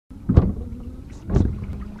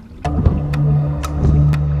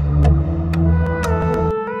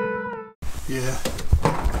Yeah.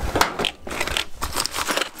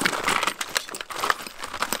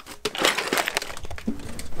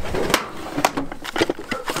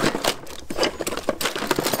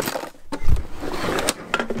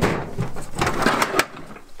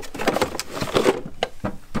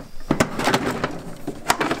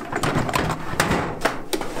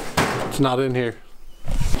 It's not in here.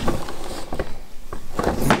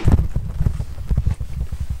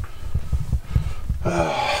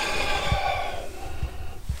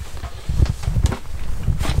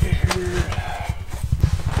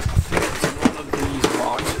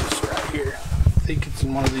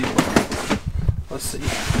 One of these. Let's see.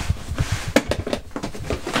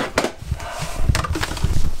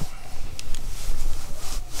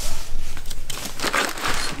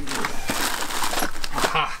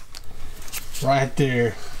 Aha! Right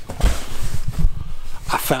there.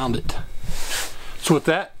 I found it. So with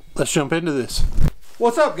that, let's jump into this.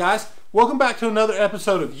 What's up, guys? Welcome back to another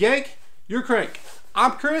episode of Yank Your Crank.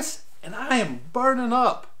 I'm Chris, and I am burning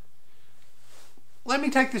up. Let me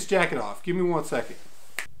take this jacket off. Give me 1 second.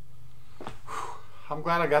 I'm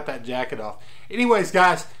glad I got that jacket off. Anyways,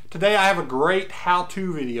 guys, today I have a great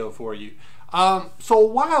how-to video for you. So a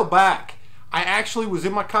while back, I actually was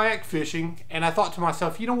in my kayak fishing, and I thought to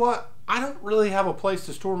myself, you know what? I don't really have a place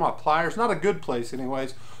to store my pliers, not a good place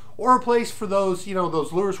anyways, or a place for those, you know,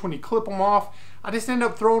 those lures when you clip them off. I just end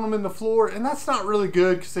up throwing them in the floor, and that's not really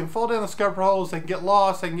good because they can fall down the scupper holes, they can get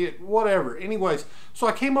lost, they can get whatever. Anyways, so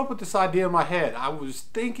I came up with this idea in my head. I was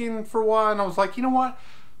thinking for a while, and I was like, you know what?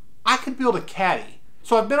 I could build a caddy.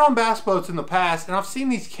 So I've been on bass boats in the past, and I've seen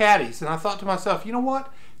these caddies, and I thought to myself, you know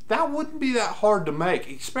what? That wouldn't be that hard to make,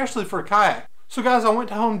 especially for a kayak. So guys, I went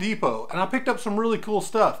to Home Depot, and I picked up some really cool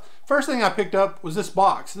stuff. First thing I picked up was this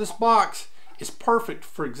box. This box is perfect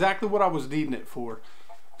for exactly what I was needing it for.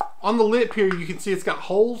 On the lip here, you can see it's got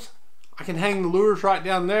holes. I can hang the lures right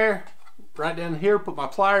down there, right down here, put my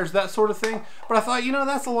pliers, that sort of thing. But I thought, you know,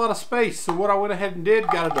 that's a lot of space. So what I went ahead and did,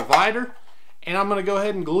 got a divider. And I'm going to go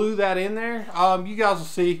ahead and glue that in there. You guys will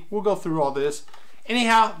see. We'll go through all this.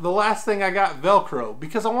 Anyhow, the last thing I got, Velcro.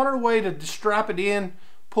 Because I wanted a way to just strap it in,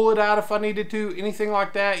 pull it out if I needed to, anything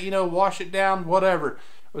like that. You know, wash it down, whatever.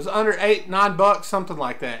 It was under $8, $9, something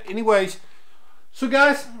like that. Anyways, so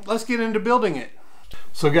guys, let's get into building it.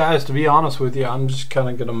 So guys, to be honest with you, I'm just kind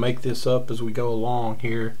of going to make this up as we go along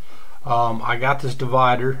here. I got this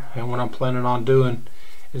divider, and what I'm planning on doing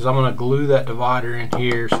is I'm going to glue that divider in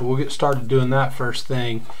here. So we'll get started doing that first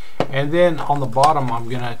thing, and then on the bottom I'm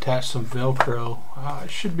going to attach some Velcro.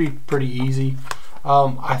 It should be pretty easy.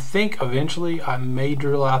 I think eventually I may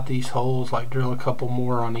drill out these holes, like drill a couple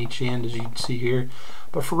more on each end as you can see here,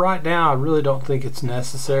 but for right now I really don't think it's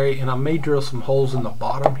necessary, and I may drill some holes in the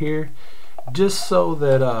bottom here just so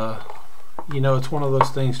that you know, it's one of those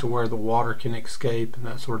things to where the water can escape and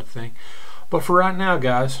that sort of thing. But for right now,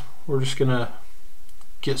 guys, we're just gonna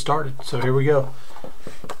get started. So here we go.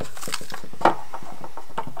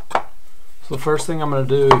 So the first thing I'm going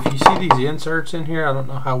to do, if you see these inserts in here, I don't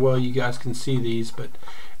know how well you guys can see these, but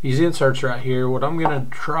these inserts right here, what I'm going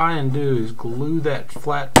to try and do is glue that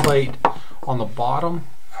flat plate on the bottom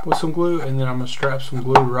with some glue, and then I'm going to strap some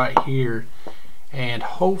glue right here, and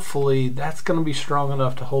hopefully that's going to be strong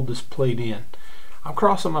enough to hold this plate in. I'm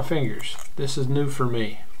crossing my fingers. This is new for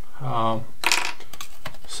me.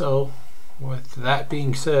 So with that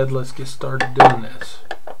being said, let's get started doing this.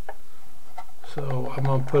 So I'm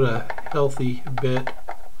going to put a healthy bit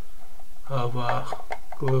of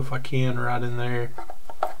glue, if I can, right in there.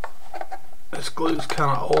 This glue's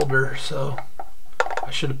kind of older, so I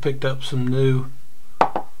should have picked up some new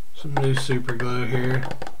super glue here,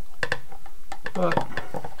 but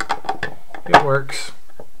it works.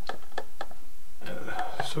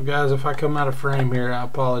 So guys, if I come out of frame here, I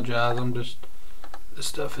apologize. This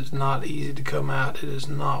stuff is not easy to come out. It does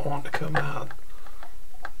not want to come out.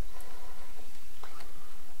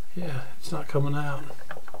 Yeah, it's not coming out.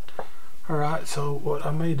 Alright, so what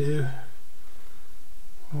I may do,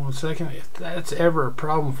 1 second, if that's ever a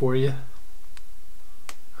problem for you,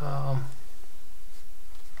 come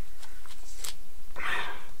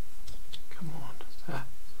on.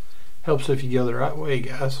 Helps if you go the right way,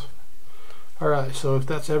 guys. Alright, so if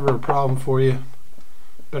that's ever a problem for you,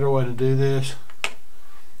 better way to do this,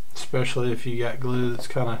 especially if you got glue that's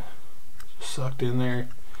kind of sucked in there,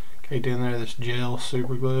 caked in there, this gel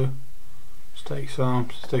super glue, just take some,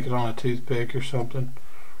 stick it on a toothpick or something,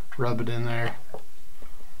 rub it in there.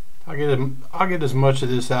 I'll get as much of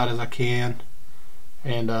this out as I can,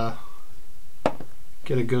 and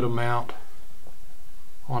get a good amount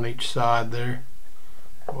on each side there.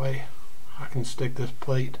 That way I can stick this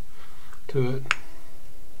plate to it.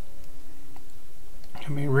 I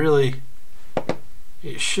mean, really,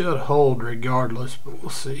 it should hold regardless, but we'll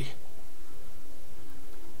see.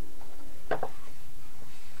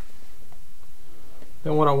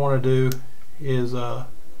 Then what I want to do is I'm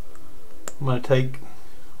going to take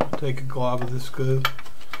a glob of this glue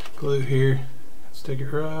here, stick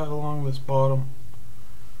it right along this bottom.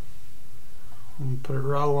 I'm going to put it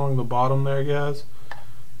right along the bottom there, guys. I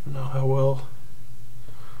don't know how well.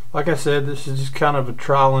 Like I said, this is just kind of a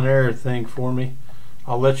trial and error thing for me.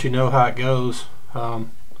 I'll let you know how it goes.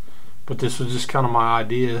 But this was just kind of my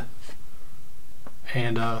idea.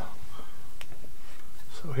 And so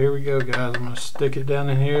here we go, guys. I'm going to stick it down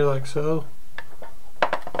in here like so.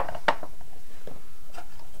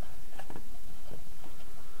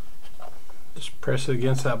 Just press it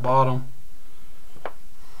against that bottom.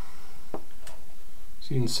 So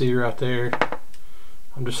you can see right there.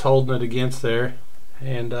 I'm just holding it against there.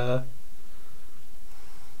 And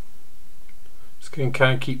just going to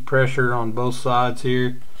kind of keep pressure on both sides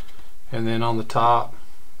here. And then on the top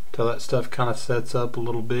till that stuff kind of sets up a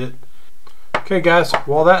little bit. Okay guys,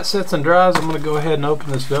 while that sits and dries, I'm going to go ahead and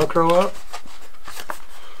open this Velcro up.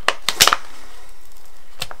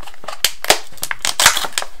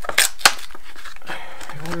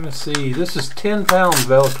 And we're going to see, this is 10-pound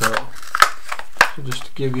Velcro. So just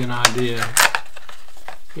to give you an idea,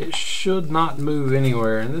 it should not move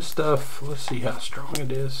anywhere. And this stuff, let's see how strong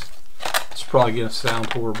it is. It's probably going to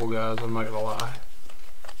sound horrible, guys, I'm not going to lie.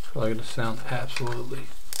 It's probably going to sound absolutely.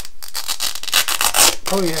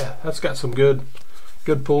 Oh yeah, that's got some good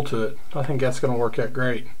pull to it. I think that's going to work out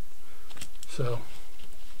great. So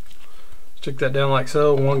stick that down like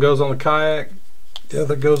so. One goes on the kayak, the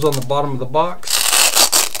other goes on the bottom of the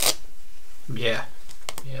box. Yeah,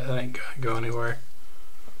 that ain't going to go anywhere.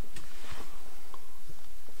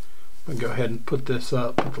 I'm going to go ahead and put this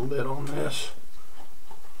up, put the lid on this.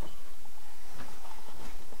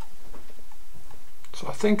 So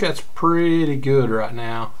I think that's pretty good right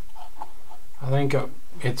now. I think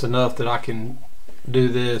it's enough that I can do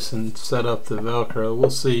this and set up the Velcro.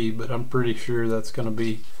 We'll see, but I'm pretty sure that's going to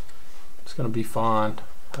be fine.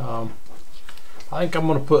 I think I'm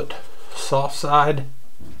going to put soft side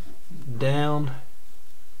down.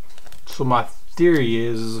 So my theory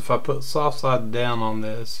is if I put soft side down on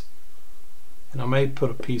this, and I may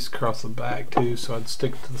put a piece across the back too, so I'd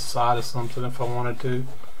stick it to the side of something if I wanted to.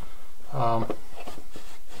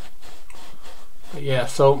 But yeah,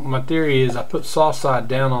 so my theory is I put soft side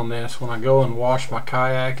down on this when I go and wash my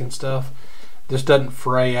kayak and stuff. This doesn't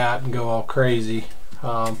fray out and go all crazy.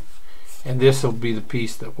 And this will be the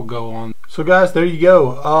piece that will go on. So guys, there you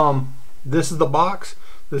go. This is the box.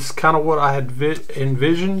 This is kind of what I had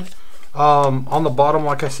envisioned. On the bottom,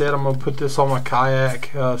 like I said, I'm going to put this on my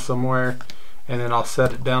kayak somewhere, and then I'll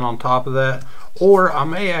set it down on top of that. Or I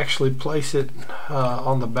may actually place it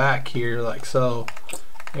on the back here like so.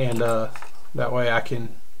 And that way I can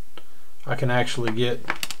actually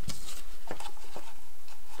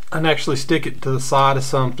stick it to the side of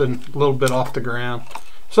something a little bit off the ground,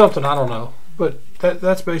 something, I don't know, but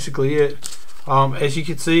that's basically it. As you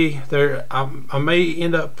can see there, I may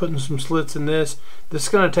end up putting some slits in this. This is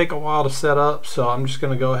going to take a while to set up, so I'm just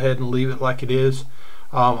going to go ahead and leave it like it is.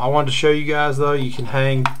 I wanted to show you guys though, you can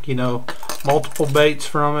hang, you know, multiple baits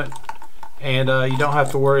from it. And you don't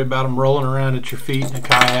have to worry about them rolling around at your feet in a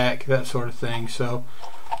kayak, that sort of thing. So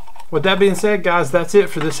with that being said, guys, that's it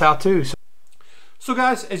for this how-to. So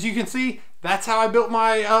guys, as you can see, that's how I built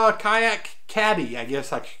my kayak caddy, I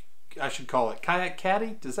guess I should call it. Kayak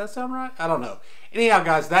caddy? Does that sound right? I don't know. Anyhow,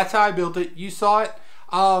 guys, that's how I built it. You saw it.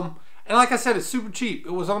 And like I said, it's super cheap.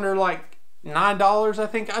 It was under like $9, I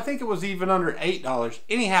think. I think it was even under $8.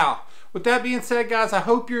 Anyhow, with that being said, guys, I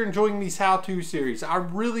hope you're enjoying these how-to series. I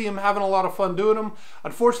really am having a lot of fun doing them.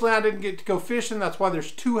 Unfortunately, I didn't get to go fishing. That's why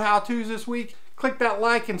there's 2 how-tos this week. Click that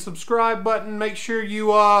like and subscribe button. Make sure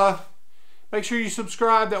you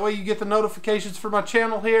subscribe. That way you get the notifications for my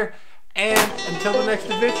channel here. And until the next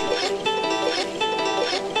adventure.